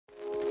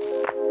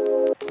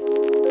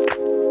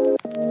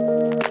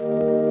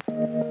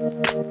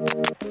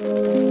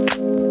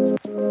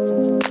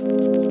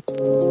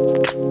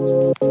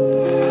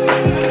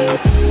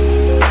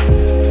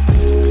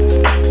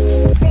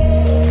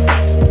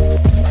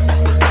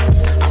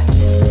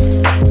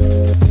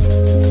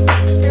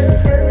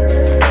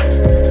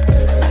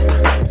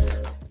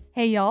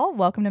Hey y'all,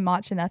 welcome to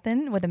Matcha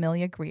Nothing with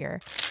Amelia Greer.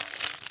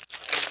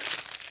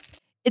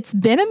 It's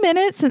been a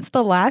minute since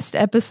the last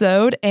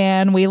episode,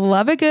 and we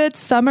love a good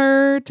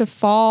summer to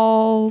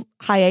fall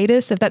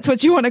hiatus, if that's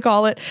what you want to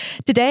call it.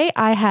 Today,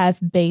 I have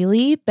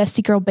Bailey,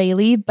 Bestie Girl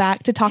Bailey,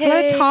 back to talk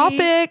about a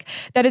topic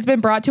that has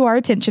been brought to our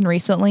attention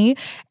recently.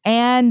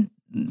 And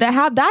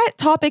that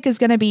topic is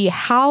going to be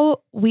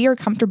how we are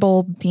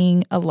comfortable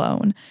being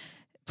alone.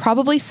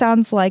 Probably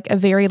sounds like a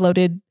very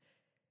loaded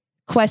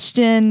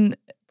question,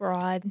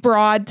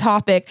 broad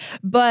topic,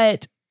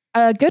 but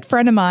a good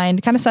friend of mine,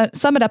 kind of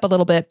sum it up a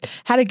little bit,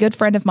 had a good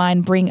friend of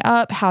mine bring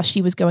up how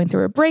she was going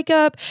through a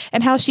breakup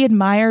and how she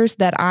admires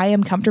that I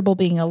am comfortable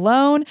being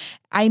alone.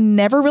 I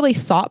never really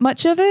thought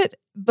much of it,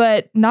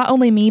 but not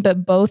only me,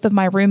 but both of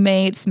my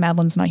roommates,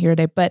 Madeline's not here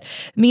today, but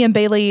me and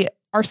Bailey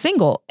are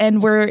single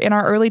and we're in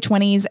our early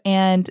 20s,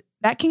 and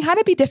that can kind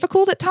of be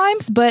difficult at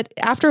times, but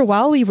after a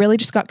while, we really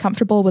just got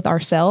comfortable with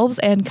ourselves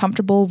and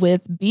comfortable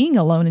with being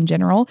alone in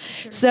general.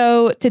 Sure.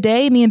 So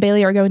today, me and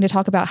Bailey are going to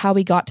talk about how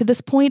we got to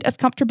this point of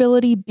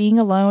comfortability being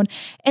alone,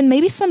 and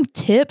maybe some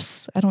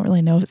tips. I don't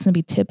really know if it's going to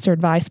be tips or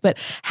advice, but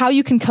how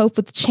you can cope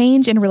with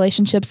change in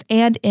relationships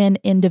and in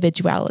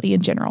individuality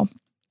in general.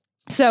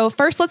 So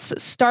first,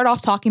 let's start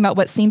off talking about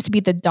what seems to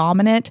be the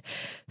dominant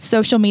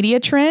social media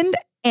trend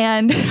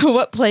and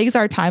what plagues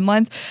our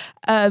timelines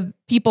of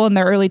people in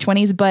their early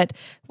 20s. But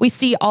we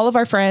see all of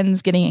our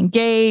friends getting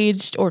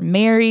engaged or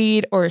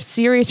married or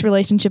serious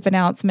relationship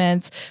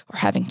announcements or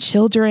having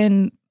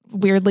children.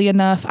 Weirdly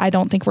enough, I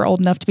don't think we're old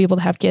enough to be able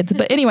to have kids,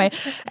 but anyway,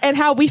 and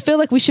how we feel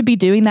like we should be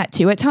doing that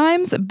too at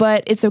times,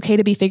 but it's okay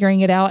to be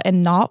figuring it out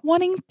and not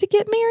wanting to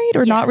get married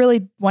or not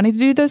really wanting to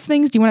do those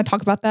things. Do you want to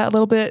talk about that a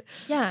little bit?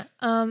 Yeah.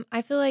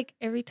 I feel like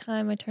every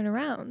time I turn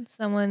around,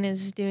 someone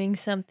is doing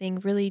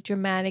something really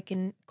dramatic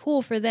and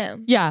cool for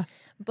them. Yeah.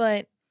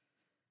 But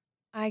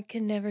I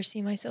could never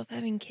see myself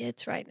having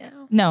kids right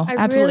now. No,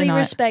 absolutely not. I really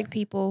respect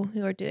people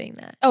who are doing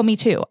that. Oh, me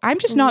too. I'm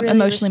just not really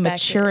emotionally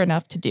mature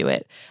enough to do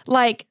it.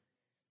 Like,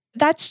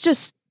 that's,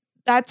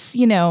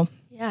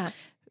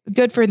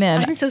 good for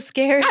them. I'm so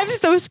scared. I'm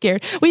so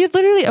scared. We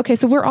literally,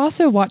 so we're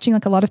also watching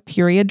like a lot of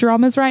period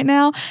dramas right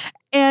now.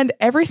 And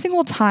every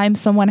single time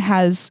someone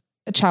has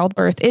a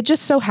childbirth, it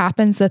just so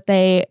happens that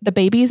the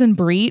baby is in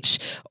breech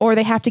or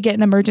they have to get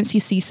an emergency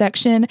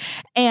C-section.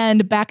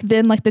 And back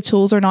then, like the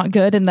tools are not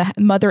good and the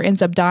mother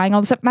ends up dying,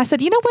 all this stuff. And I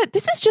said, you know what?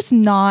 This is just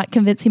not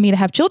convincing me to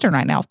have children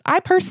right now. I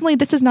personally,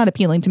 this is not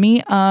appealing to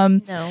me.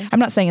 No. I'm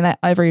not saying that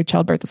every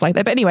childbirth is like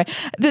that, but anyway,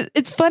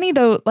 it's funny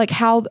though, like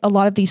how a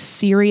lot of these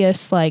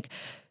serious, like,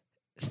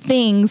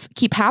 things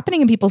keep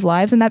happening in people's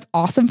lives. And that's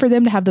awesome for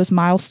them to have those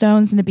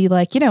milestones and to be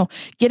like,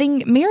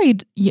 getting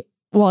married.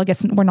 Well, I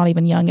guess we're not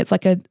even young. It's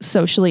like a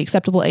socially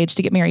acceptable age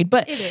to get married,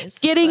 but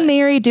getting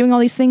married, doing all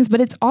these things, but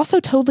it's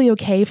also totally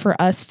okay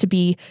for us to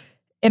be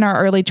in our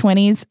early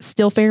 20s,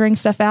 still figuring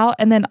stuff out.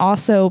 And then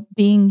also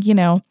being,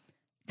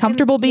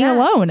 comfortable being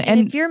alone.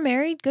 And if you're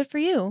married, good for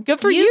you. Good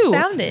for you. You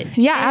found it.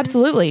 Yeah, and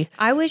absolutely.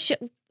 I wish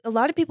a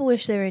lot of people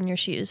wish they were in your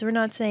shoes. We're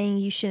not saying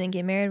you shouldn't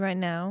get married right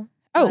now.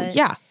 Oh,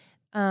 yeah.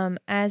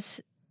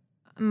 As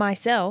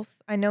myself,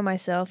 I know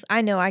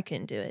I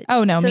couldn't do it.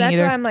 Oh, no, so me that's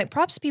either. why I'm like,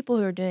 props to people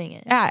who are doing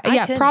it.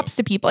 Yeah, props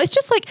to people. It's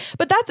just like,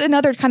 but that's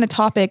another kind of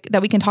topic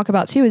that we can talk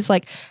about too, is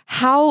like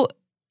how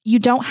you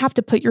don't have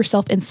to put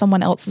yourself in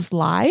someone else's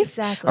life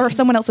or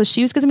someone else's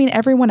shoes. Cause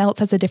everyone else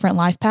has a different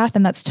life path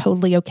and that's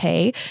totally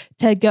okay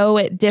to go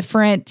at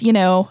different,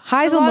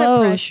 highs and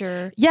lows.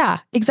 Pressure. Yeah,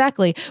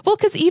 exactly. Well,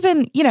 cause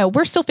even,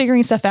 we're still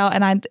figuring stuff out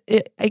and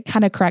it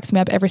kind of cracks me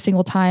up every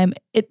single time.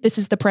 This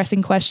is the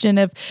pressing question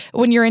of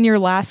when you're in your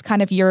last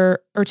kind of year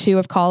or two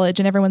of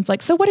college and everyone's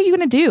like, so what are you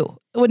going to do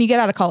when you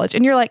get out of college?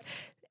 And you're like,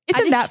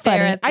 isn't that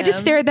funny? I just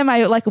stare at them.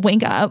 I like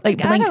wink up, like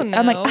blink.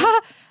 I'm like,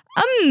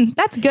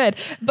 that's good.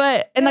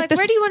 But, and like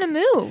where do you want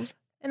to move?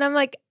 And I'm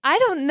like, I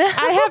don't know.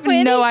 I have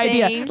no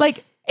idea.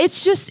 Like,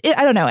 it's just,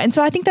 I don't know. And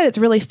so I think that it's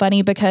really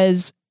funny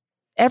because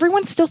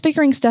everyone's still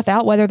figuring stuff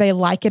out, whether they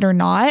like it or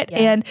not.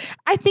 Yeah. And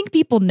I think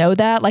people know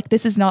that. Like,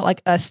 this is not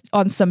like us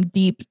on some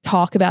deep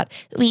talk about,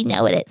 we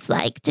know what it's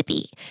like to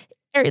be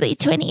early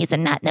 20s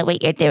and not know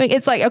what you're doing.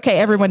 It's like, okay,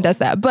 everyone does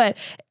that. But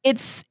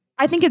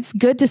I think it's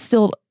good to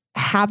still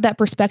have that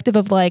perspective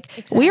of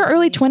like, we are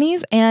early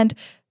 20s and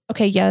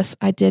okay, yes,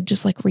 I did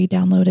just like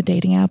re-download a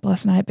dating app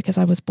last night because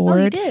I was bored.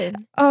 Oh, you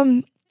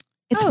did?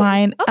 It's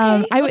fine.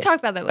 Okay. We'll talk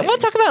about that later. We'll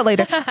talk about it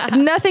later.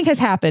 Nothing has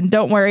happened.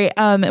 Don't worry.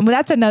 And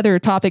that's another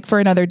topic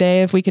for another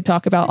day if we could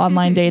talk about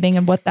online dating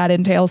and what that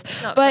entails.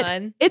 But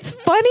fun. It's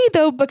funny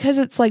though, because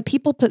it's like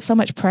people put so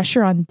much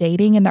pressure on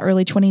dating in the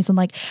early 20s and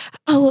like,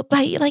 oh,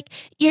 by like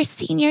your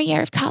senior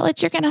year of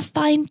college, you're going to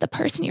find the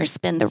person you're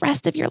spend the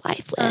rest of your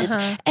life with.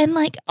 Uh-huh. And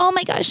like, oh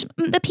my gosh,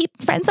 the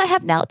friends I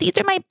have now, these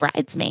are my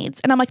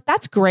bridesmaids. And I'm like,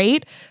 that's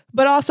great.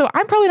 But also,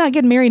 I'm probably not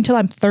getting married until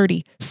I'm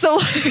 30. So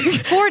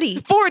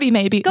 40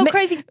 maybe. Go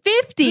crazy.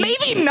 50.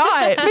 Maybe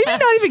not. Maybe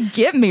not even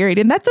get married.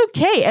 And that's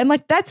okay. And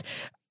like, that's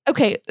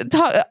okay,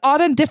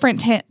 on a different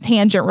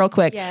tangent real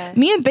quick. Yeah.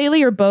 Me and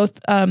Bailey are both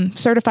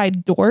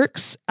certified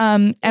dorks.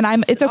 And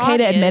it's okay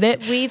to admit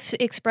it. We've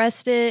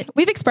expressed it.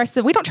 We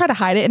don't try to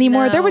hide it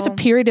anymore. There was a No.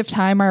 period of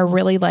time where I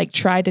really like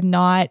tried to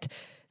not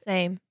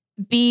Same.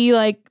 be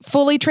like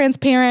fully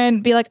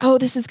transparent, be like, oh,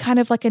 this is kind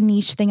of like a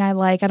niche thing I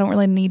like. I don't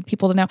really need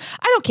people to know.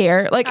 I don't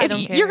care. Like I if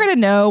don't care. you're going to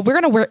know, we're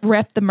going to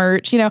rep the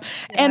merch, and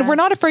Yeah. we're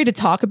not afraid to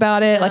talk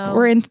about it. Like No.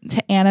 we're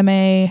into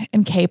anime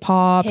and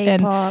K-pop.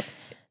 K-pop.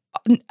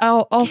 And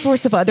all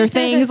sorts of other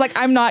things. Like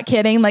I'm not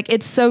kidding. Like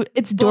it's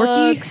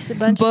dorky. Books, a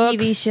bunch of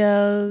TV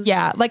shows.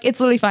 Yeah, like it's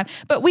literally fun.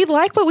 But we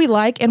like what we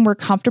like and we're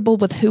comfortable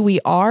with who we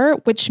are,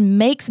 which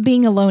makes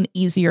being alone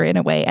easier in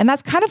a way. And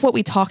that's kind of what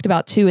we talked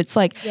about too. It's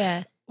like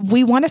Yeah.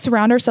 we want to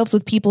surround ourselves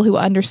with people who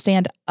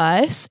understand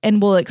us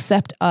and will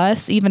accept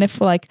us, even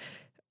if we're like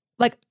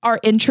our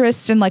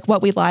interests and like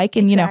what we like.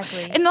 And,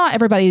 Exactly. and not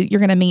everybody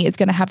you're going to meet is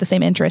going to have the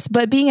same interests,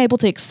 but being able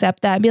to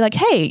accept that and be like,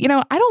 hey,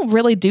 I don't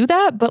really do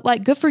that, but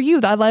like, good for you.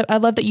 I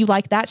love that you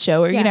like that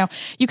show. Or, Yeah.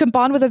 you can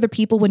bond with other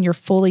people when you're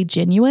fully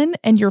genuine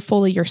and you're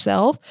fully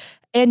yourself.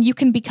 And you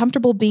can be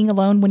comfortable being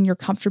alone when you're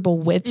comfortable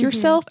with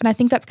yourself. And I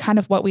think that's kind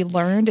of what we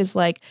learned is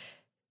like,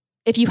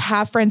 if you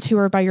have friends who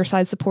are by your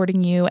side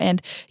supporting you,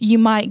 and you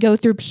might go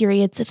through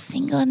periods of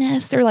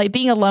singleness or like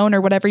being alone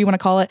or whatever you want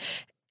to call it,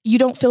 you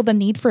don't feel the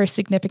need for a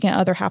significant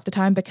other half the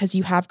time because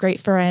you have great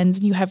friends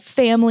and you have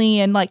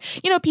family and like,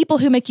 people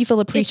who make you feel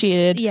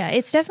appreciated.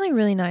 It's definitely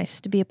really nice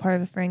to be a part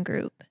of a friend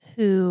group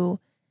who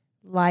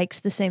likes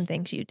the same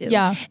things you do.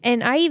 Yeah.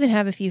 And I even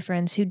have a few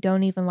friends who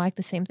don't even like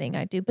the same thing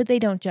I do, but they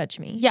don't judge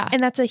me. Yeah.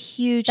 And that's a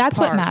huge That's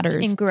what part matters.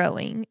 in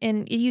growing.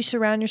 And you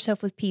surround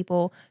yourself with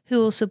people who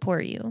will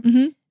support you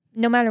Mm-hmm.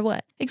 no matter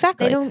what.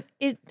 Exactly.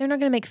 They're not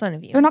going to make fun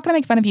of you. They're not going to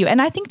make fun of you.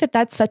 And I think that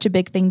that's such a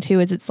big thing too,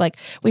 is it's like,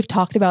 we've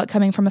talked about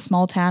coming from a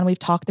small town. We've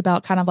talked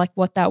about kind of like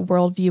what that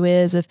worldview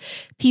is of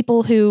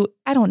people who,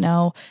 I don't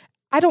know.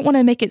 I don't want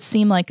to make it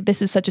seem like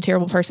this is such a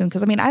terrible person.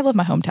 Cause I love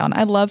my hometown.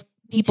 I love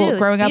people too.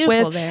 growing It's up with.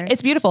 beautiful there.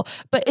 It's beautiful,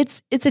 but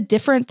it's a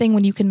different thing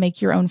when you can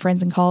make your own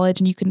friends in college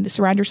and you can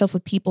surround yourself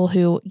with people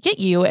who get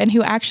you and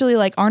who actually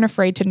like aren't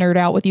afraid to nerd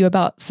out with you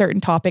about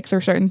certain topics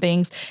or certain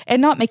things and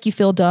not make you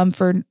feel dumb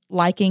for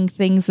liking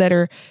things that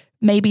are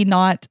maybe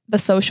not the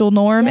social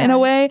norm in a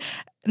way.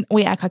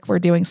 We act like we're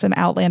doing some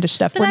outlandish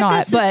stuff. We're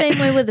not, goes but the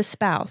same way with a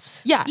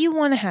spouse. Yeah. You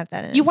want to have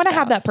that in you want to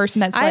have that person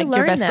that's like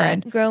your best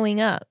friend.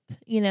 Growing up,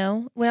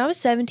 when I was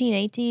 17,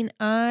 18,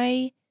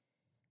 I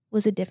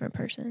was a different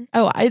person.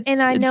 Oh, it's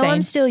And I know insane.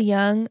 I'm still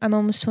young. I'm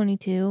almost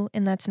 22,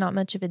 and that's not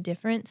much of a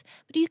difference.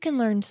 But you can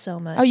learn so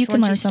much. Oh, you can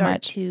once learn you so start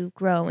much. to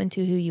grow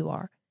into who you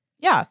are.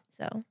 Yeah,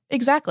 So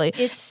exactly.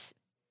 it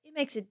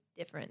makes a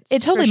difference.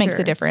 It totally for makes a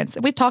sure. difference.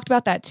 We've talked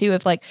about that too,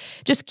 of like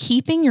just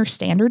keeping your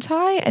standards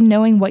high and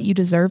knowing what you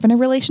deserve in a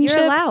relationship.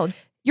 You're allowed.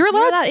 You're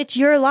allowed. It's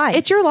your life.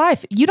 It's your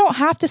life. You don't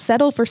have to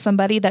settle for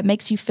somebody that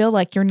makes you feel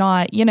like you're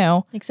not,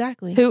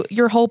 exactly. who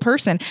your whole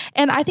person.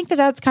 And I think that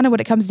that's kind of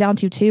what it comes down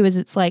to too, is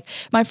it's like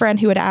my friend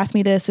who had asked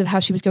me this of how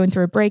she was going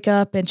through a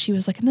breakup. And she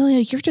was like, Amelia,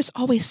 you're just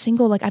always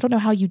single. Like, I don't know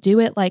how you do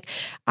it. Like,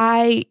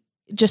 I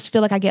just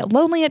feel like I get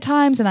lonely at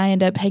times and I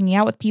end up hanging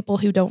out with people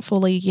who don't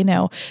fully,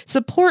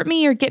 support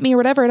me or get me or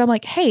whatever. And I'm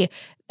like, hey,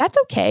 that's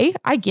okay.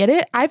 I get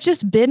it. I've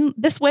just been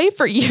this way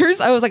for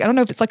years. I was like, I don't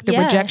know if it's like the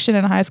rejection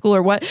in high school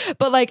or what,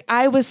 but like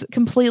I was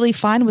completely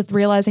fine with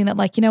realizing that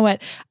like, you know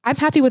what, I'm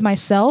happy with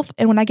myself.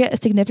 And when I get a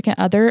significant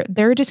other,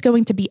 they're just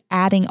going to be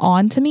adding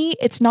on to me.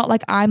 It's not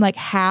like I'm like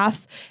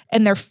half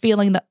and they're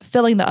filling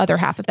the other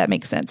half, if that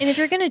makes sense. And if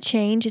you're going to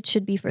change, it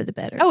should be for the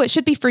better. Oh, it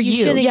should be for you.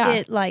 You shouldn't Yeah.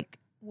 get like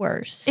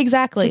worse.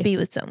 Exactly. To be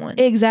with someone.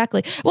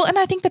 Exactly. Well, and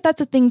I think that that's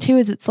the thing too,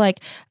 is it's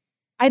like,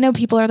 I know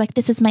people are like,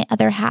 this is my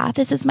other half.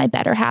 This is my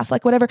better half,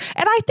 like whatever.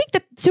 And I think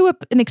that to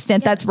an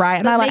extent that's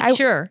right.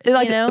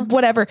 And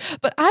whatever,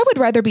 but I would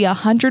rather be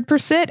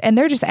 100% and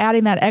they're just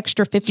adding that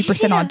extra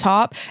 50% on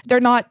top. They're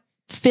not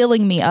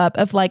filling me up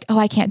of like, oh,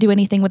 I can't do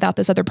anything without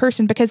this other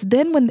person. Because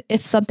then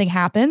if something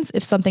happens,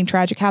 if something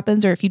tragic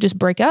happens, or if you just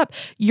break up,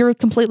 you're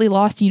completely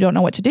lost and you don't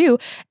know what to do.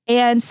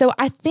 And so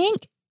I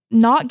think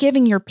not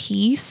giving your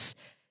peace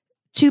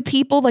to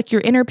people, like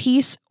your inner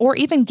peace, or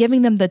even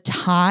giving them the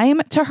time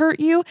to hurt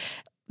you,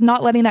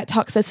 not letting that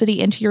toxicity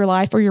into your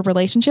life or your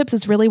relationships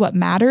is really what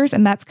matters.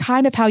 And that's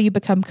kind of how you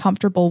become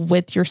comfortable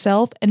with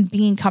yourself and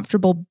being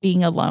comfortable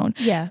being alone.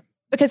 Yeah.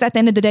 Because at the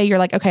end of the day, you're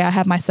like, okay, I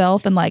have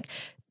myself. And like,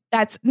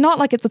 that's not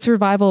like it's a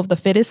survival of the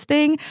fittest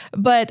thing,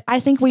 but I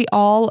think we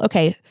all,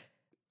 okay,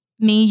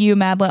 me, you,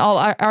 Madeline, all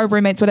our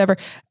roommates, whatever,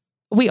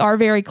 we are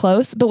very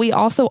close, but we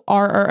also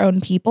are our own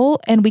people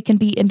and we can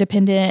be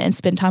independent and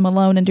spend time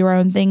alone and do our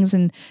own things.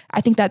 And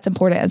I think that's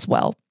important as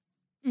well.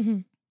 Mm-hmm.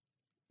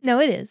 No,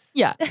 it is.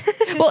 Yeah.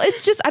 Well,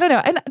 it's just, I don't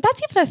know. And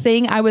that's even a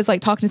thing I was like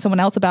talking to someone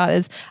else about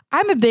is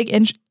I'm a big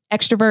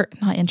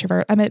extrovert, not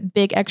introvert. I'm a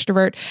big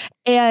extrovert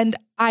and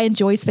I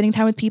enjoy spending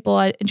time with people.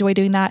 I enjoy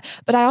doing that.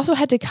 But I also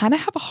had to kind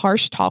of have a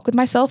harsh talk with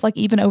myself, like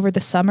even over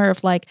the summer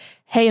of like,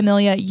 hey,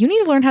 Amelia, you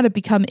need to learn how to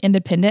become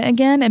independent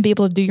again and be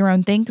able to do your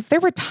own thing. Because there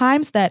were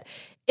times that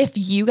if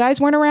you guys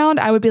weren't around,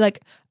 I would be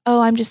like,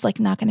 oh, I'm just like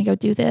not going to go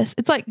do this.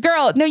 It's like,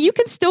 girl, no, you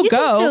can still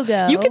go.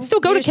 You can still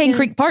go You're to just Cane gonna-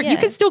 Creek Park. yeah. You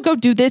can still go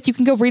do this. You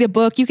can go read a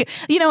book. You can,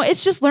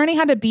 it's just learning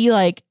how to be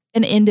like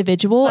an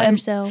individual By and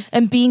yourself.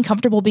 and being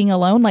comfortable being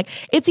alone. Like,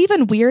 it's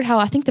even weird how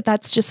I think that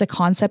that's just a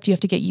concept you have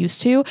to get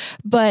used to.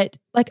 But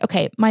like,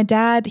 okay, my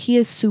dad, he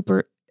is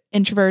super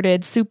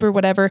introverted, super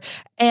whatever.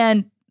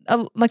 And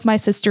like my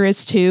sister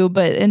is too,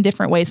 but in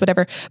different ways,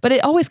 whatever. But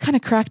it always kind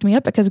of cracked me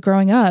up because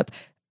growing up,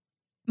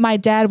 my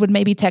dad would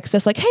maybe text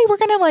us like, hey, we're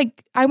going to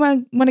I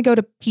want to go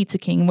to Pizza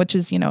King, which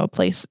is, a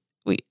place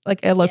like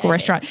a local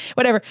restaurant,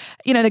 whatever,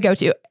 they go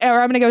to, or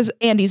I'm going to go to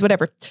Andy's,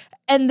 whatever.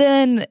 And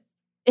then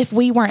if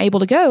we weren't able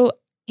to go,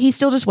 he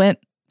still just went,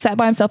 sat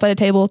by himself at a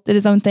table, did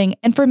his own thing.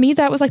 And for me,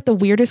 that was like the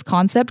weirdest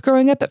concept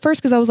growing up at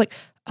first. Cause I was like,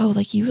 oh,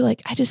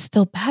 like I just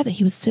feel bad that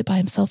he would sit by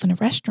himself in a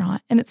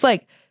restaurant. And it's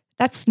like,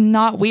 that's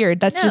not weird.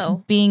 That's just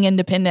being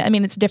independent. I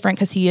mean, it's different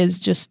because he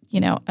is just,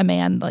 a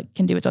man, like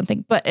can do his own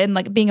thing, and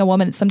like being a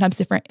woman, it's sometimes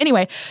different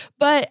anyway.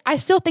 But I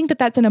still think that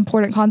that's an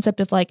important concept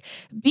of like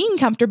being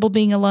comfortable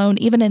being alone,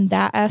 even in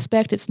that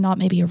aspect. It's not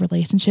maybe a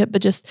relationship,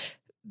 but just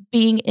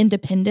being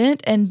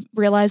independent and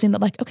realizing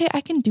that like, okay,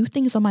 I can do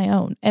things on my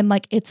own and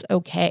like, it's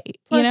okay.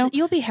 Plus,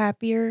 you'll be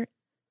happier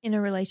in a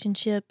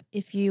relationship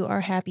if you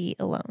are happy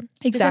alone.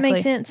 Exactly. Does that make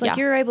sense? Like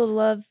you're able to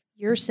love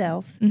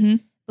yourself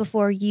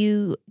before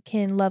you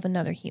can love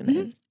another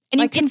human. And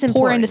like, you can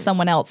pour into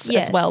someone else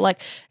as well.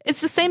 Like it's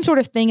the same sort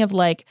of thing of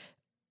like,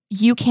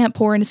 you can't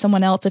pour into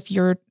someone else if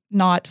you're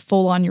not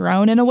full on your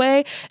own in a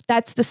way.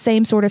 That's the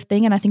same sort of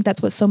thing. And I think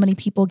that's what so many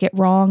people get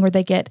wrong, or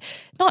they get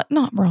not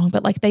wrong,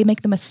 but like they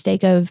make the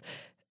mistake of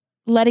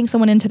letting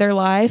someone into their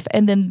life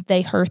and then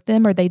they hurt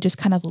them or they just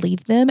kind of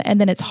leave them.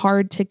 And then it's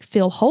hard to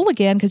feel whole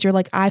again because you're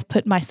like, I've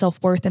put my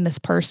self-worth in this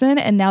person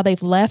and now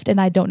they've left and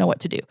I don't know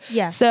what to do.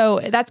 Yeah. So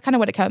that's kind of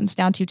what it comes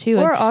down to too.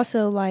 Or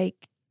also like,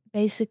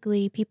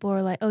 basically people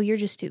are like, oh, you're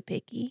just too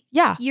picky.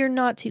 Yeah. You're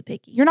not too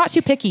picky. You're not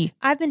too picky.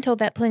 I've been told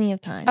that plenty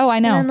of times. Oh, I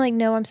know. And I'm like,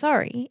 no, I'm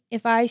sorry.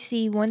 If I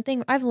see one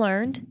thing I've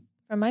learned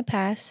from my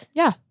past.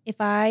 Yeah. If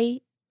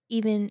I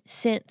even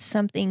sense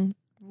something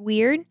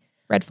weird.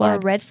 Red flag. Or a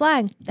red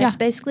flag. That's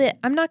basically it.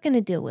 I'm not going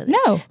to deal with it.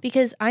 No.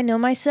 Because I know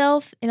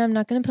myself and I'm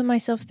not going to put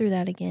myself through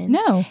that again.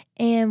 No.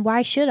 And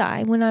why should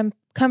I when I'm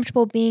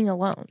comfortable being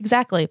alone?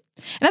 Exactly.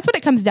 And that's what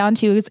it comes down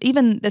to. Is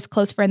even this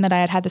close friend that I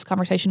had this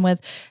conversation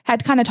with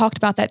had kind of talked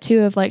about that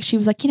too, of like, she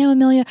was like,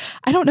 Amelia,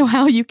 I don't know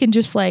how you can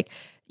just like,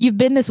 you've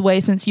been this way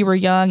since you were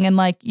young and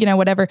like,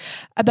 whatever,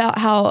 about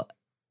how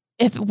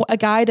if a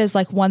guy does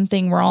like one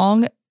thing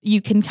wrong, you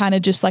can kind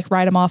of just like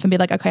write him off and be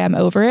like, okay, I'm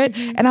over it.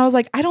 Mm-hmm. And I was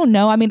like, I don't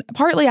know. I mean,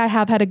 partly I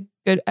have had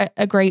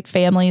a great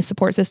family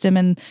support system,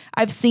 and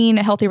I've seen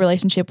a healthy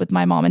relationship with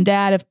my mom and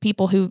dad of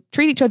people who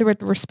treat each other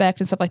with respect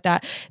and stuff like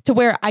that, to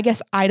where I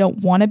guess I don't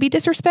want to be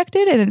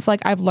disrespected. And it's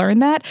like, I've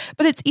learned that,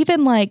 but it's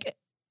even like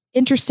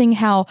interesting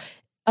how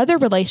other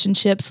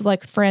relationships,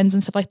 like friends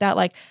and stuff like that,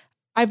 like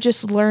I've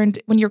just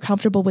learned when you're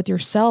comfortable with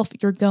yourself,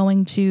 you're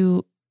going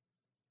to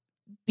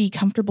be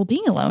comfortable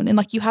being alone. And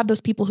like, you have those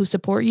people who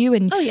support you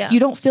and you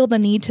don't feel the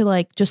need to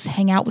like just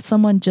hang out with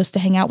someone just to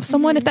hang out with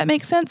someone, if that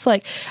makes sense.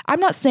 Like, I'm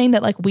not saying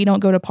that like we don't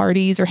go to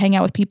parties or hang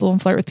out with people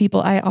and flirt with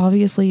people. I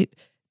obviously,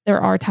 there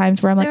are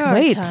times where I'm like,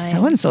 wait,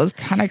 so-and-so is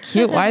kind of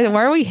cute. Why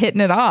are we hitting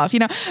it off?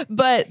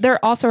 But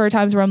there also are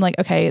times where I'm like,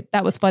 okay,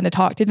 that was fun to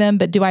talk to them,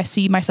 but do I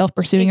see myself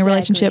pursuing a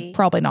relationship?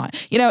 Probably not.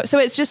 So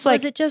it's just like,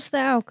 was it just the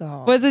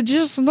alcohol? Was it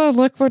just the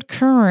liquid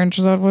courage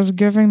that was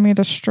giving me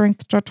the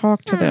strength to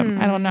talk to them?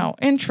 I don't know.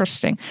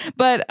 Interesting.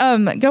 But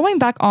going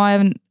back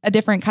on a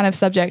different kind of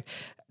subject,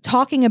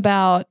 talking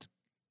about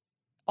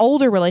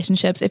older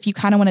relationships, if you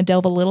kind of want to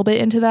delve a little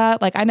bit into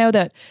that, like I know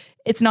that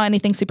it's not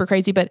anything super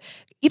crazy, but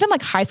even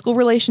like high school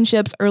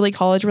relationships, early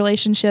college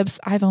relationships,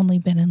 I've only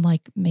been in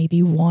like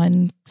maybe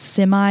one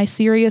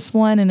semi-serious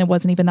one, and it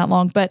wasn't even that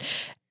long, but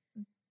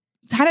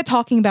kind of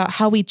talking about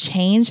how we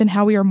changed and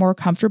how we are more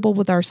comfortable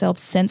with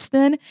ourselves since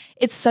then.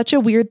 It's such a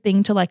weird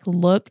thing to like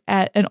look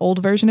at an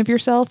old version of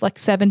yourself, like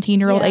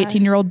 17-year-old,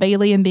 18-year-old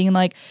Bailey, and being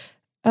like,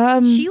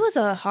 she was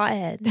a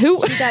hothead.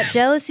 She got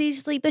jealous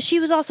easily, but she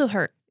was also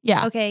hurt.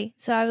 Yeah. Okay.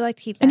 So I would like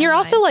to keep that and you're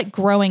also like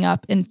growing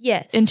up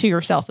into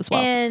yourself as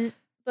well.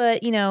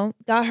 But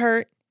got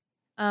hurt.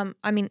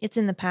 I mean, it's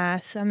in the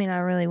past. I mean, I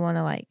really want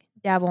to like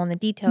dabble on the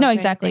details. No,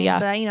 exactly. Yeah.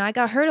 But I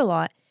got hurt a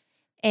lot,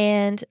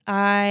 and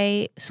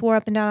I swore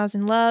up and down I was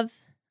in love.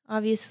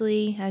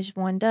 Obviously, as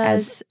one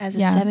does, as a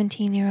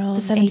 17-year-old,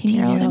 as a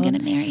 17-year-old, I'm gonna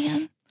marry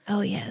him.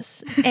 Oh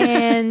yes.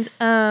 And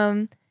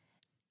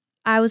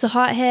I was a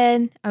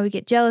hothead. I would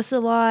get jealous a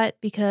lot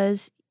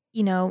because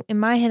in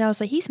my head I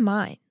was like, he's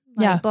mine.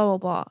 Like, blah, blah,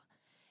 blah.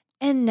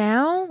 And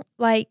now,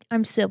 like,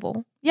 I'm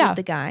civil with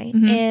the guy.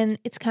 Mm-hmm. And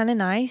it's kind of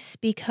nice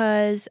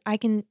because I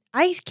can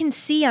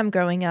see I'm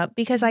growing up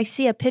because I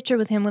see a picture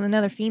with him with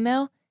another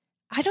female.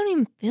 I don't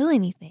even feel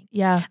anything.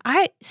 Yeah.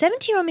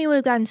 17-year-old me would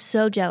have gotten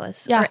so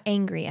jealous or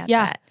angry at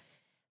that.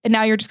 And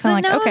now you're just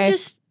kind of like, okay.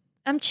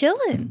 I'm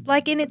chilling.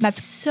 Like, and it's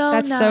that's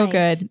nice. So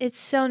good. It's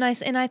so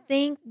nice. And I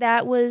think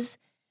that was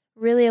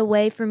really a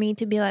way for me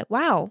to be like,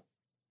 wow,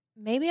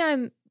 maybe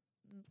I'm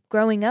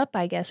growing up,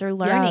 I guess, or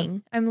learning.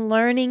 Yeah. I'm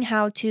learning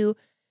how to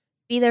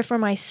be there for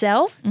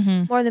myself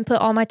more than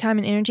put all my time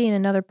and energy in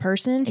another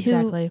person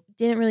who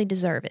didn't really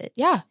deserve it.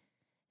 Yeah.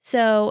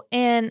 So,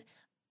 and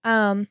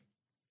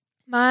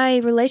my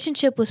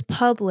relationship was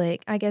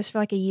public, I guess, for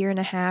like a year and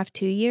a half,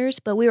 2 years,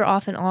 but we were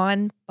off and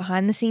on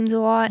behind the scenes a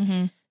lot.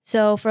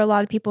 So for a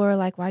lot of people who are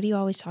like, why do you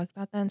always talk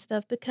about that and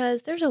stuff?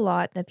 Because there's a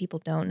lot that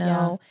people don't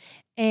know.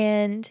 Yeah.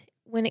 And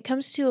when it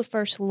comes to a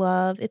first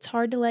love, it's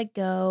hard to let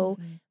go,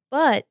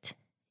 but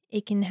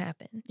it can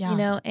happen, you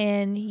know,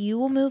 and you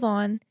will move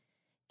on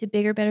to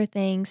bigger, better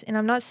things. And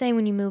I'm not saying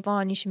when you move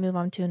on, you should move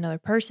on to another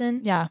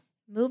person. Yeah.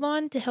 Move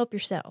on to help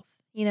yourself,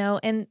 you know,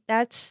 and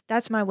that's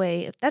my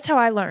way. That's how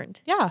I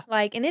learned. Yeah.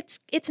 Like, and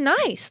it's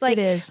nice. Like, it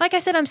is. Like I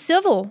said, I'm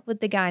civil with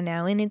the guy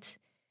now, and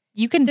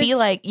you can be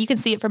like, you can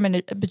see it from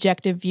an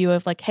objective view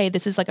of like, hey,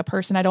 this is like a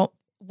person I don't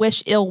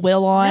wish ill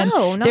will on.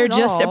 No, not They're at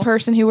just all. A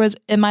person who was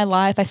in my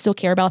life. I still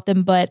care about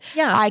them, but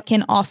I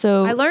can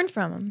also I learned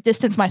from them.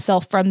 Distance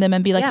myself from them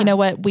and be like, you know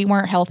what, we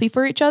weren't healthy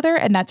for each other,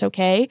 and that's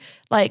okay.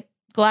 Like,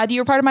 glad you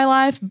were part of my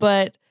life,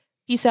 but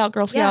peace out,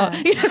 Girl Scout.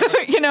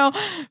 You know?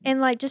 And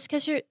like, just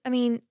because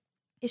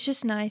it's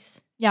just nice.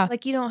 Yeah.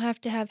 Like, you don't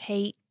have to have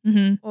hate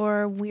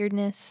or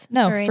weirdness.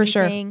 No, or for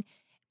sure.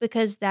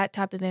 Because that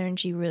type of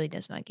energy really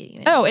does not get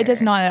you anywhere. Oh, it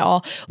does not at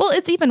all. Well,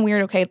 it's even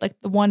weird. Okay. Like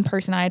the one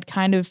person I had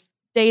kind of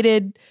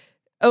dated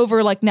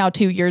over like now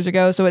 2 years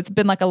ago. So it's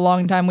been like a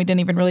long time. We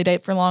didn't even really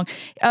date for long.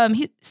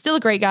 He's still a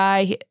great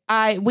guy.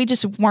 We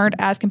just weren't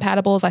as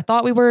compatible as I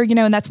thought we were, you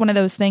know, and that's one of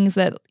those things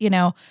that, you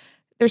know,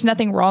 there's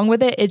nothing wrong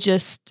with it. It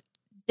just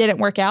didn't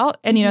work out,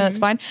 and you know, that's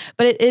fine.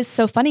 But it is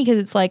so funny because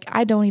it's like,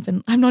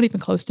 I'm not even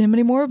close to him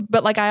anymore.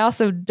 But like, I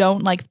also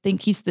don't like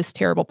think he's this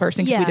terrible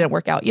person because we didn't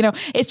work out. You know,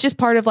 it's just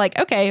part of like,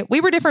 okay,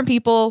 we were different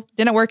people,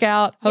 didn't work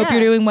out. Hope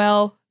you're doing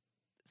well.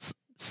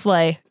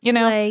 Slay, you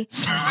know? Slay.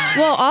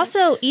 Well,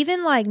 also,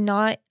 even like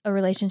not a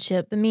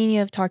relationship, but me and you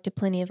have talked to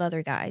plenty of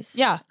other guys.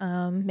 Yeah.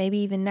 Maybe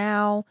even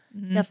now,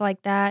 stuff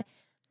like that.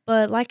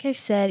 But like I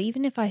said,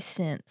 even if I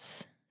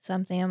sense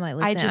something, I'm like,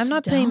 listen, I'm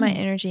not putting my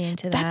energy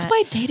into that. That's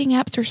why dating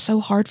apps are so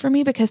hard for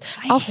me, because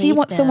I'll see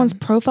someone's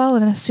profile,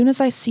 and as soon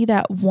as I see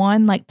that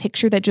one like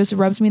picture that just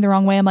rubs me the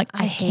wrong way, I'm like,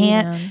 I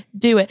can't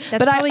do it.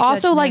 But I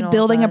also like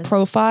building a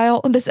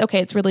profile.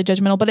 It's really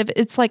judgmental, but if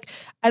it's like,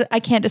 I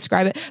can't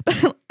describe it,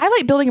 but I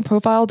like building a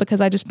profile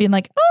because I just being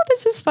like, oh,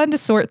 this is fun to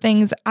sort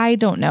things. I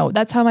don't know.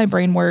 That's how my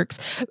brain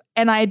works.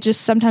 And I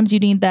just, sometimes you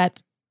need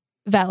that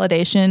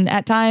validation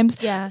at times.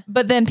 Yeah.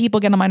 But then people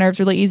get on my nerves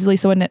really easily,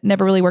 so it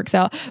never really works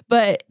out.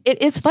 But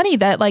it is funny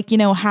that, like, you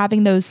know,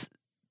 having those,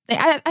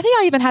 I think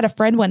I even had a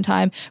friend one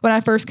time when I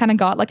first kind of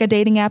got like a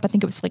dating app. I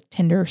think it was like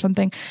Tinder or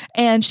something.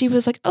 And she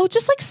was like, oh,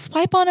 just like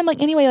swipe on him.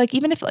 Like, anyway, like,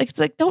 even if like, it's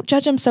like, don't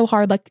judge him so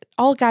hard. Like,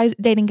 all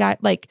dating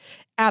like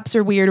apps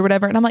are weird or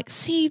whatever. And I'm like,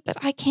 see, but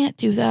I can't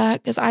do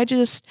that because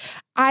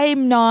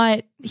I'm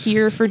not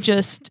here for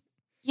just,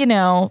 you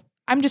know,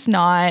 I'm just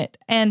not.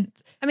 And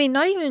I mean,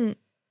 not even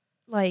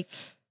like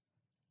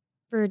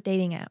for a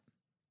dating app,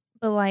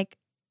 but like,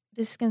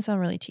 this is gonna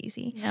sound really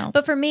cheesy. No.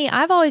 But for me,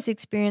 I've always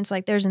experienced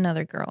like there's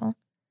another girl,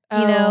 you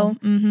know?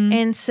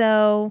 And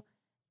so,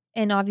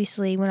 and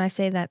obviously when I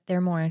say that,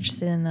 they're more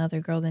interested in the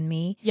other girl than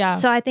me. Yeah.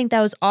 So I think that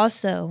was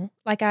also,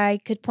 like, I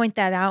could point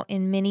that out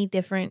in many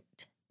different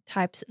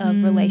types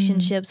of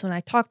relationships when I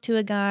talk to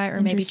a guy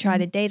or maybe try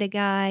to date a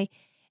guy.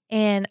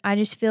 And I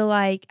just feel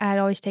like I'd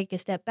always take a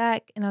step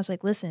back and I was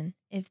like, listen,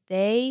 if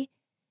they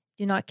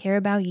do not care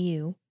about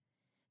you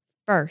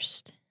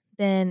first,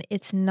 then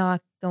it's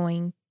not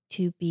going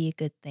to be a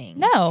good thing.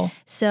 No.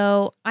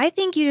 So I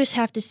think you just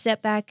have to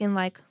step back and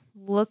like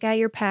look at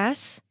your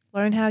past,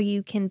 learn how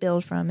you can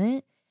build from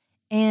it,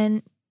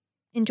 and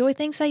enjoy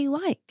things that you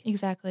like.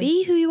 Exactly.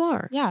 Be who you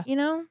are. Yeah. You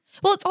know?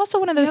 Well, it's also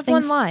one of those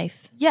things. One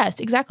life. Yes,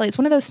 exactly. It's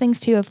one of those things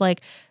too of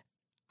like,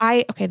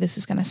 this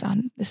is gonna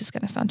sound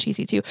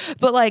cheesy too,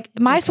 but like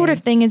my sort of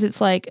thing is, it's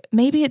like,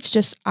 maybe it's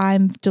just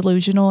I'm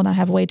delusional and I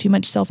have way too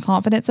much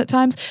self-confidence at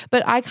times,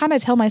 but I kind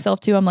of tell myself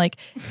too, I'm like,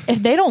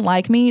 if they don't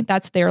like me,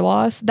 that's their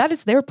loss. That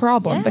is their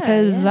problem,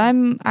 because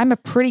I'm a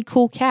pretty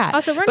cool cat.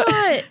 Also, we're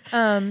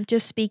not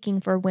just speaking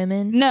for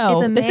women.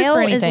 No, if a this male is for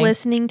anything. is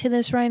listening to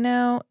this right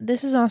now,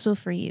 this is also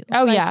for you.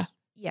 Oh, like, yeah.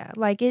 Yeah,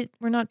 like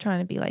we're not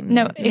trying to be like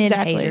no, men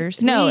exactly.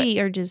 haters. No,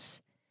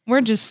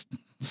 We're just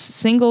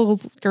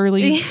single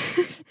girlies.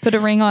 Put a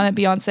ring on it,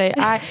 Beyonce.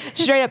 I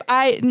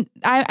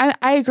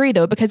agree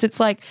though, because it's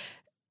like,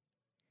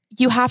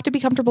 you have to be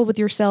comfortable with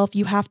yourself.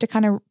 You have to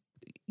kind of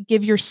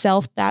give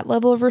yourself that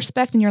level of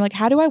respect, and you're like,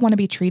 how do I want to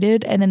be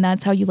treated? And then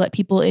that's how you let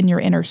people in your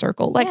inner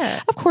circle. Like,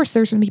 of course,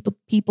 there's some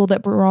people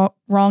that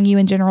wrong you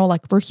in general.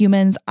 Like, we're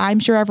humans. I'm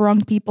sure I've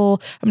wronged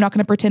people. I'm not going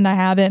to pretend I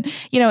haven't.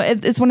 You know,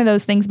 it's one of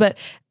those things. But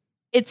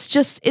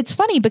it's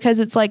funny because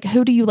it's like,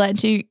 who do you let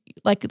into,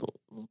 like,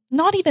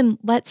 not even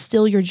let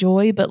steal your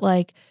joy, but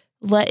like,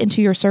 let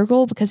into your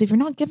circle? Because if you're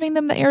not giving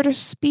them the air to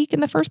speak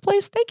in the first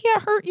place, they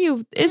can't hurt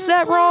you. Is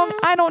that wrong?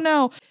 I don't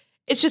know.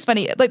 It's just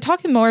funny. Like,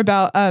 talking more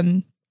about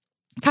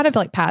kind of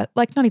like past,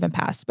 like not even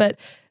past, but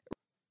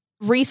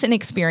recent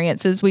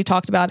experiences we've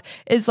talked about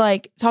is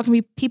like talking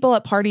to people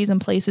at parties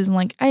and places. And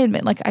like, I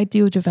admit, like I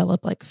do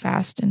develop like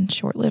fast and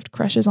short-lived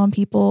crushes on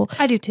people.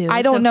 I do too.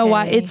 I don't know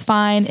why. It's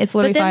fine. It's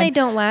literally fine. But then they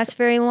don't last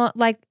very long,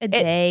 like a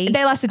day.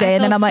 They last a day.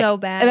 And then I'm like, so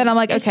bad. And then I'm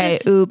like, okay,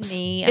 oops.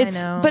 I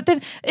know. But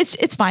then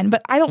it's fine.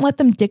 But I don't let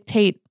them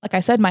dictate, like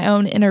I said, my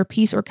own inner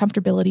peace or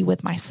comfortability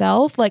with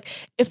myself. Like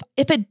if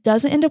it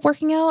doesn't end up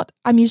working out,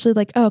 I'm usually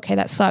like, oh, okay,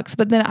 that sucks.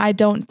 But then I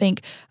don't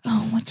think,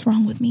 oh, what's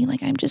wrong with me?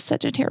 Like I'm just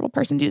such a terrible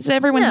person. Does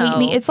everyone hate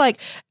me? It's like,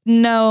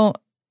 no,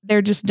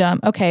 they're just dumb.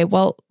 Okay,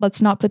 well,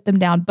 let's not put them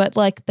down. But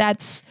like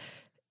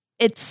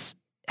it's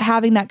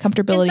having that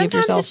comfortability of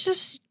yourself. It's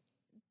just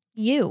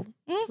you.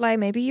 Like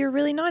maybe you're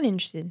really not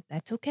interested.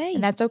 That's okay.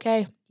 And that's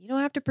okay. You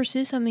don't have to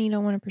pursue something you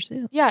don't want to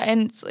pursue. Yeah,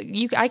 and it's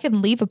like I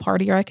can leave a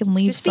party or I can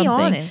leave just something.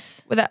 Be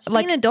honest. Without,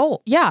 like be an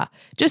adult. Yeah,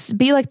 just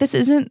be like, this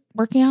isn't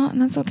working out,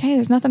 and that's okay.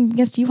 There's nothing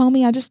against you,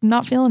 homie. I'm just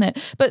not feeling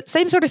it. But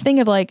same sort of thing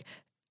of like,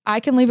 I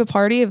can leave a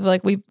party of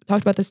like, we've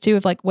talked about this too,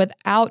 of like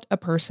without a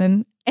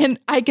person, and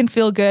I can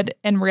feel good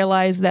and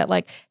realize that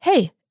like,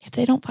 hey, if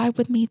they don't vibe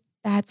with me,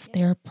 that's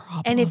their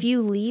problem. And if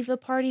you leave a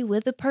party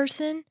with a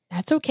person,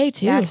 that's okay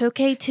too. That's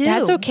okay too.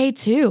 That's okay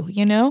too.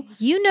 You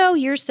know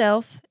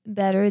yourself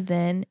better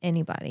than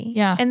anybody.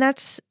 Yeah. And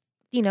that's,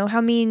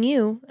 how me and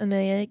you,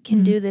 Amelia,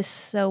 can do this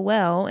so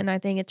well. And I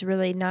think it's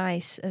really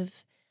nice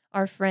of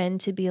our friend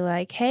to be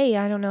like, hey,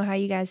 I don't know how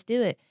you guys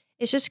do it.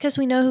 It's just because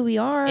we know who we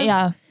are.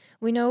 Yeah.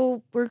 We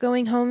know we're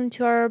going home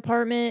to our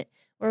apartment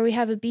where we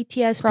have a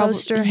BTS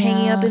poster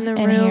hanging up in the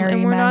room,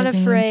 and we're not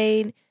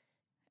afraid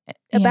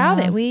about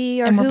it.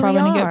 We are, and we're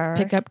probably going to go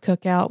pick up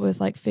Cookout with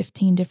like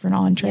 15 different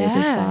entrees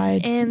as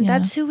sides, and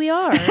that's who we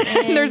are.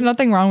 And there's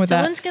nothing wrong with that.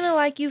 Someone's going to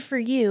like you for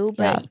you,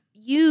 but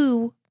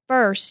you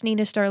first need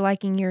to start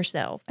liking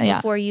yourself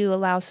before you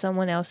allow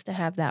someone else to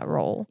have that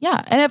role. Yeah.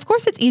 And of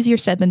course it's easier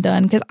said than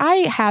done, because I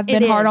have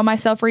been hard on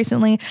myself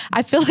recently.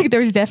 I feel like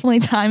there's definitely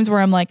times where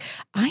I'm like,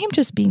 I am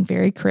just being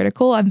very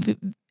critical. I'm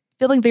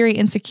feeling very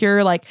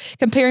insecure, like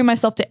comparing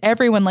myself to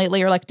everyone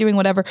lately or like doing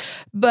whatever.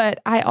 But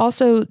I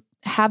also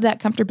have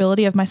that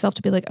comfortability of myself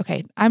to be like,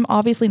 okay, I'm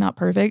obviously not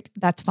perfect.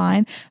 That's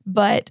fine.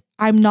 But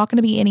I'm not going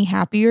to be any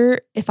happier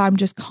if I'm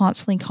just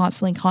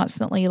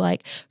constantly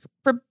like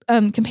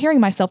comparing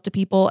myself to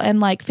people and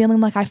like feeling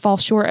like I fall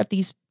short of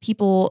these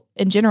people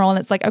in general. And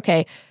it's like,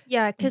 okay.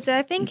 Yeah, because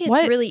I think it's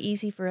really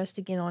easy for us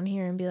to get on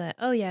here and be like,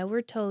 oh yeah,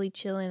 we're totally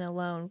chilling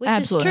alone, which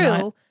Absolutely is true.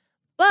 not.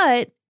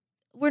 But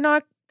we're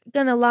not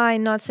going to lie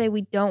and not say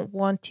we don't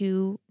want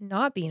to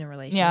not be in a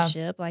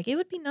relationship. Yeah. Like it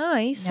would be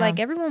nice. Yeah. Like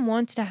everyone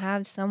wants to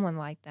have someone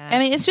like that. I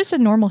mean, it's just a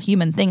normal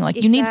human thing.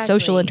 Like you need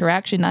social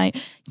interaction.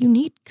 You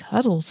need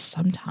cuddles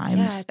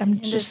sometimes. I'm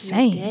just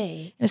saying.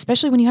 And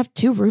especially when you have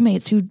two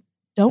roommates who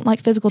don't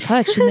like physical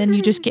touch, and then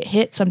you just get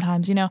hit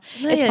sometimes,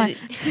 it's fine.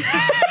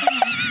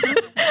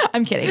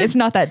 I'm kidding. It's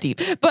not that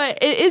deep, but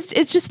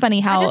it's just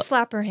funny how I just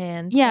slap her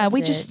hand. Yeah.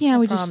 We just a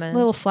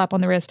little slap on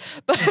the wrist,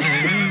 but,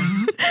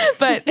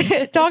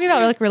 but talking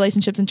about like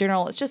relationships in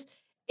general,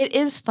 it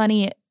is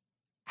funny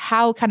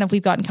how kind of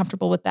we've gotten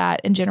comfortable with that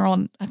in general.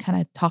 And I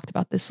kind of talked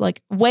about this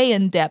like way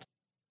in depth.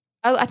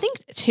 I think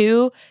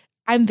too,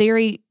 I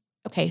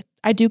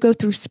do go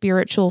through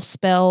spiritual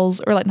spells,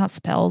 or like not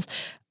spells,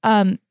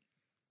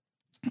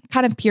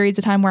 kind of periods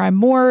of time where I'm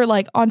more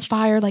like on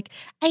fire, like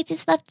I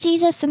just love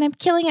Jesus and I'm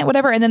killing it,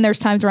 whatever. And then there's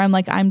times where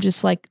I'm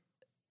just like,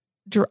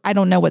 I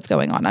don't know what's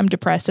going on. I'm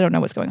depressed. I don't know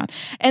what's going on.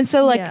 And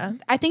so like,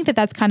 I think that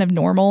that's kind of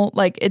normal.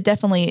 Like it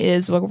definitely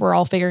is. We're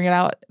all figuring it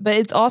out, but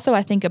it's also,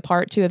 I think, a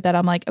part too of that.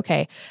 I'm like,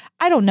 okay,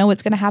 I don't know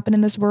what's going to happen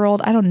in this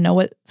world. I don't know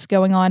what's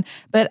going on,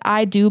 but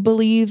I do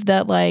believe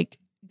that like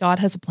God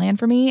has a plan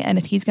for me. And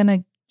if he's going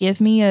to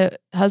give me a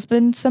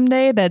husband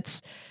someday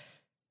that's,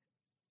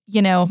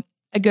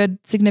 a good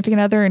significant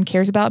other and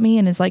cares about me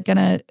and is like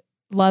gonna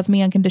love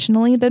me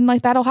unconditionally, then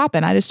like that'll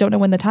happen. I just don't know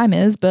when the time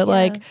is, but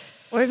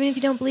or even if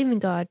you don't believe in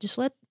God, just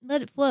let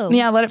it flow.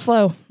 Yeah, let it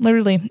flow,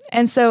 literally.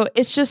 And so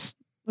it's just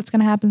what's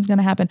gonna happen is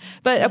gonna happen.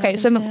 But okay,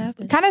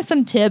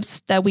 some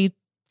tips that we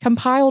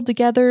compiled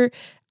together.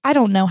 I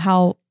don't know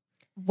how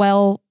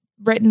well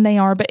written they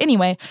are, but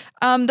anyway,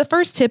 the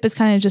first tip is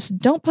kind of just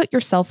don't put your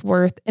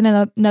self-worth in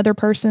another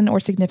person or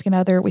significant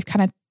other. We've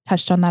kind of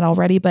touched on that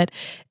already, but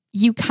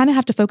you kind of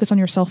have to focus on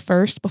yourself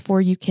first before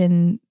you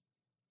can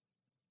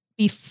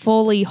be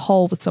fully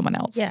whole with someone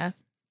else. Yeah,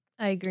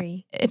 I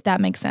agree. If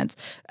that makes sense.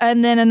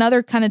 And then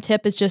another kind of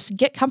tip is just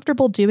get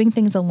comfortable doing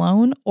things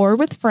alone or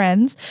with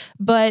friends,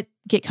 but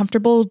get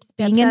comfortable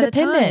being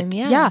independent.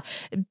 Yeah.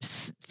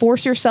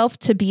 Force yourself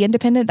to be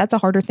independent. That's a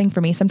harder thing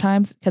for me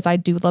sometimes because I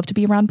do love to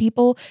be around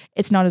people.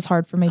 It's not as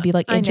hard for maybe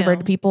like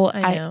introverted people.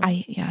 I know.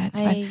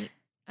 It's fine.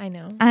 I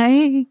know.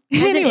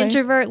 As an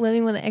introvert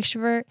living with an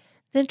extrovert,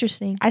 It's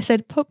interesting. I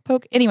said poke,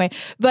 poke. Anyway,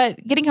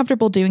 but getting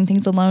comfortable doing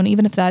things alone,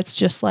 even if that's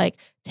just like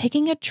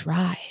taking a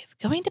drive,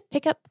 going to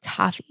pick up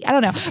coffee. I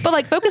don't know. But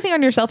like focusing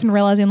on yourself and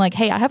realizing like,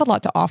 hey, I have a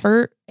lot to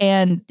offer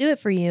and do it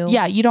for you.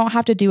 Yeah. You don't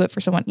have to do it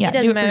for someone. Yeah. It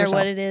doesn't do it for matter yourself.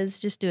 what it is.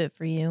 Just do it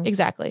for you.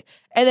 Exactly.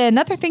 And then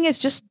another thing is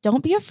just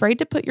don't be afraid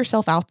to put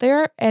yourself out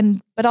there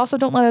but also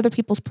don't let other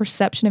people's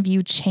perception of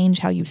you change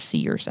how you see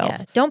yourself.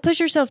 Yeah. Don't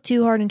push yourself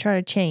too hard and try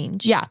to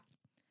change. Yeah.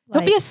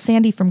 Don't be a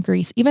Sandy from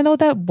Grease, even though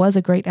that was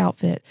a great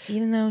outfit.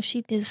 Even though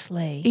she did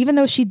slay. Even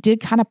though she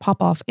did kind of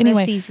pop off. Anyway.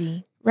 Rest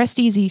easy. Rest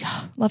easy.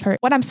 Love her.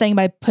 What I'm saying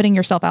by putting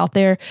yourself out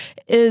there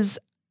is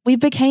we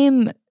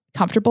became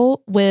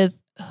comfortable with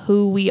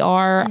who we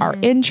are, our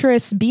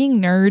interests,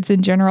 being nerds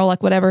in general,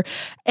 like whatever.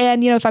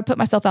 And, if I put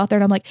myself out there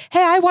and I'm like,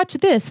 hey, I watch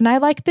this and I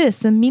like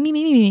this and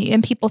me,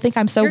 and people think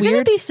I'm so weird. You're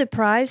going to be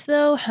surprised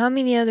though how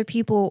many other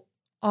people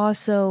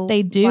also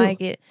they do like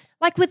it.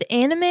 Like with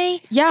anime, I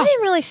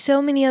didn't realize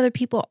so many other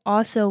people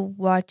also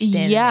watched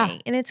anime. Yeah.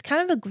 And it's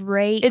kind of a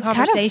great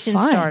conversation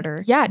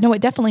starter. Yeah, no,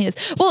 it definitely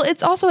is. Well,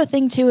 it's also a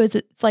thing too, is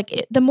it's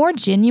like the more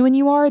genuine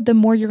you are, the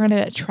more you're going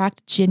to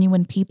attract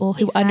genuine people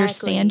who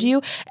understand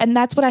you. And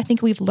that's what I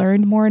think we've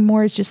learned more and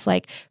more is just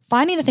like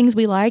finding the things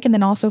we like and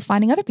then also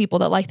finding other people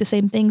that like the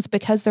same things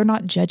because they're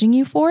not judging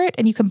you for it.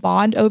 And you can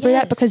bond over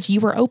that because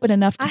you were open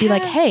enough to be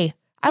like, hey,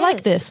 I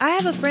like this. I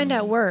have a friend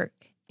at work.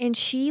 And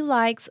she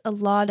likes a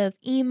lot of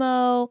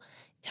emo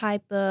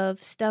type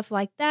of stuff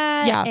like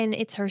that. Yeah. And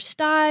it's her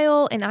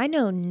style. And I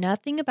know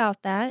nothing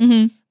about that.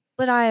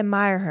 But I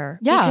admire her.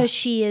 Yeah. Because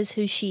she is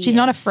who she is. She's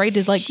not afraid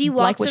to she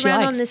walks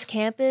around on this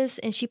campus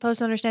and she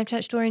posts on her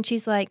Snapchat story and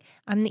she's like,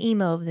 I'm the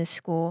emo of this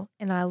school.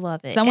 And I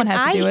love it. Someone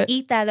has to do it. I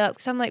eat that up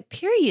because I'm like,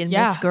 period,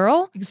 Miss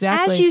Girl.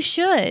 Exactly. As you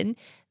should.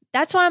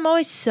 That's why I'm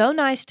always so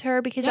nice to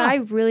her because I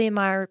really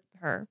admire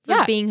her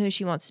for being who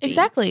she wants to be.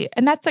 Exactly.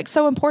 And that's like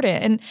so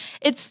important. And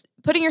it's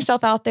putting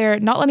yourself out there,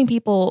 not letting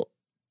people's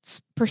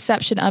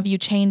perception of you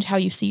change how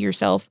you see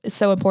yourself is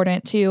so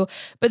important too.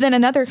 But then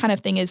another kind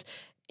of thing is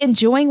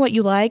enjoying what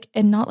you like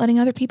and not letting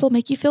other people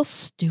make you feel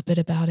stupid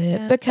about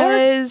it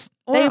because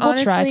they will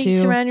try to.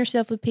 Surround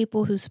yourself with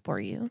people who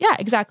support you. Yeah,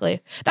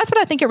 exactly. That's what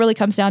I think it really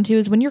comes down to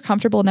is when you're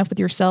comfortable enough with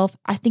yourself,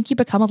 I think you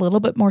become a little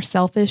bit more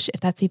selfish, if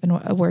that's even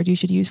a word you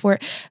should use for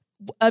it,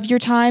 of your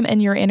time and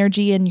your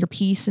energy and your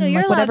peace and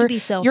like whatever.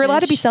 You're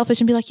allowed to be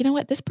selfish and be like, you know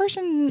what, this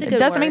person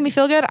doesn't make me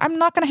feel good. I'm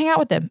not going to hang out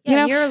with them.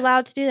 Yeah, you're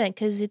allowed to do that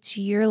because it's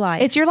your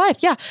life. It's your life.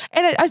 Yeah.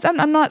 And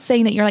I'm not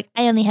saying that you're like,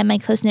 I only have my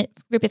close knit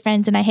group of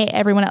friends and I hate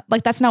everyone else.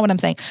 Like, that's not what I'm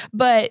saying,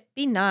 but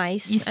be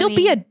nice. You still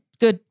be a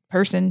good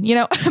person,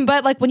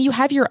 but like when you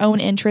have your own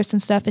interests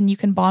and stuff and you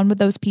can bond with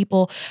those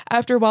people,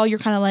 after a while, you're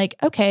kind of like,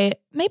 okay,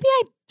 maybe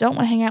I don't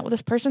want to hang out with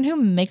this person who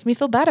makes me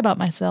feel bad about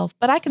myself,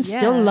 but I can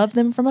still love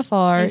them from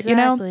afar,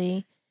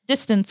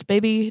 Distance,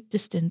 baby,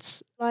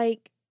 distance.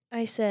 Like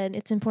I said,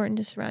 it's important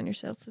to surround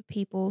yourself with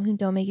people who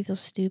don't make you feel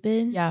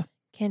stupid. Yeah.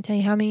 Can't tell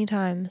you how many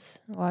times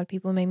a lot of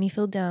people make me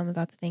feel dumb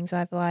about the things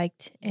I've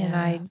liked. And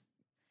I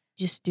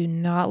just do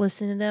not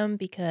listen to them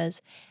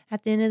because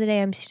at the end of the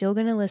day, I'm still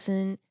going to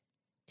listen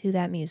to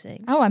that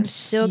music. Oh, I'm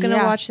still going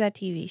to watch that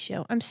TV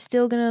show. I'm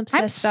still going to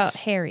obsess about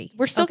Harry.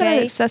 We're still going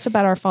to obsess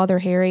about our father,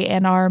 Harry,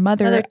 and our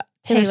mother,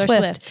 Taylor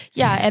Swift.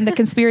 Yeah, and the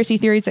conspiracy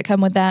theories that come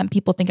with that. And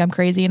people think I'm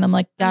crazy, and I'm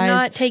like, guys, I'm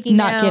not taking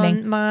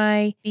down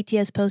my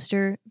BTS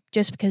poster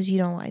just because you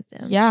don't like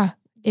them. Yeah,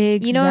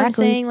 exactly. You know what I'm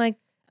saying? Like,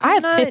 I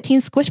have 15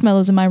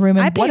 Squishmallows in my room,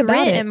 and what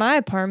about it? In my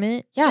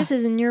apartment. Yeah, this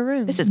is in your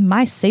room. This is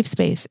my safe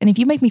space, and if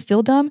you make me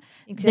feel dumb,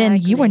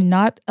 then you are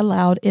not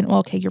allowed in. Well,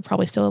 okay, you're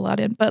probably still allowed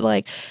in, but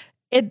like,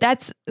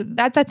 that's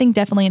I think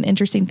definitely an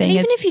interesting thing.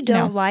 Even if you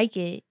don't like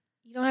it.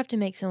 You don't have to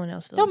make someone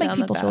else feel dumb. Don't make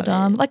people feel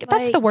dumb. Like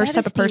that's the worst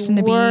type of person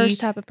to be.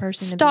 Worst type of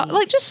person stop. to be.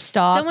 Like just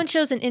stop. Someone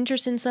shows an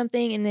interest in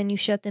something and then you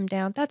shut them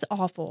down. That's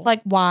awful. Like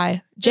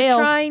why? Jail.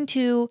 They're trying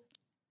to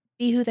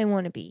be who they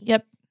want to be.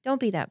 Yep. Don't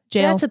be that.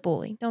 Jail. That's a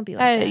bully. Don't be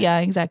like that. Yeah,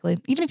 exactly.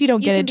 Even if you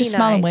don't get it, just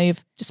smile and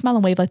wave. Just smile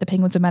and wave like the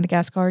penguins of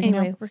Madagascar.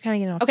 Anyway, we're kind of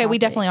getting off. Okay, we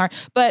definitely are.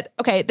 But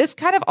okay, this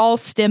kind of all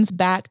stems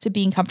back to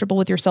being comfortable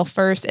with yourself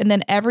first, and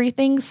then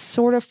everything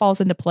sort of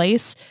falls into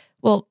place.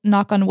 Well,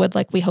 knock on wood,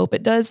 like we hope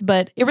it does,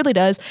 but it really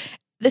does.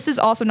 This is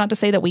also not to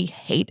say that we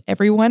hate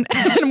everyone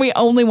and we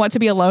only want to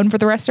be alone for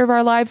the rest of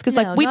our lives. Cause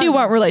like we do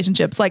want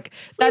relationships. Like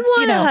that's,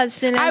 a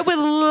husband. I would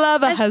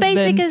love a husband.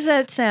 As basic as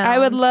that sounds. I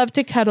would love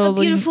to cuddle.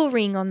 A beautiful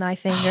ring on thy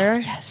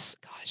finger. Yes.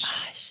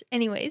 Gosh.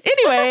 Anyway,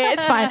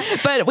 it's fine.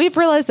 But we've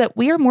realized that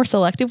we are more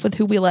selective with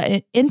who we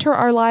let enter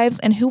our lives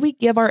and who we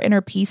give our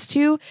inner peace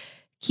to.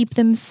 Keep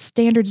them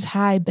standards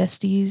high,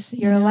 besties.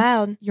 You're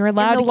allowed. You're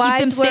allowed to keep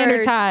them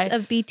standards high.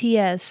 Of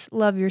BTS,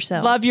 love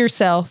yourself. Love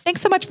yourself. Thanks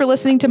so much for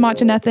listening to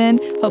Matcha Nothing.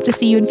 Hope to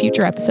see you in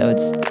future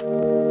episodes.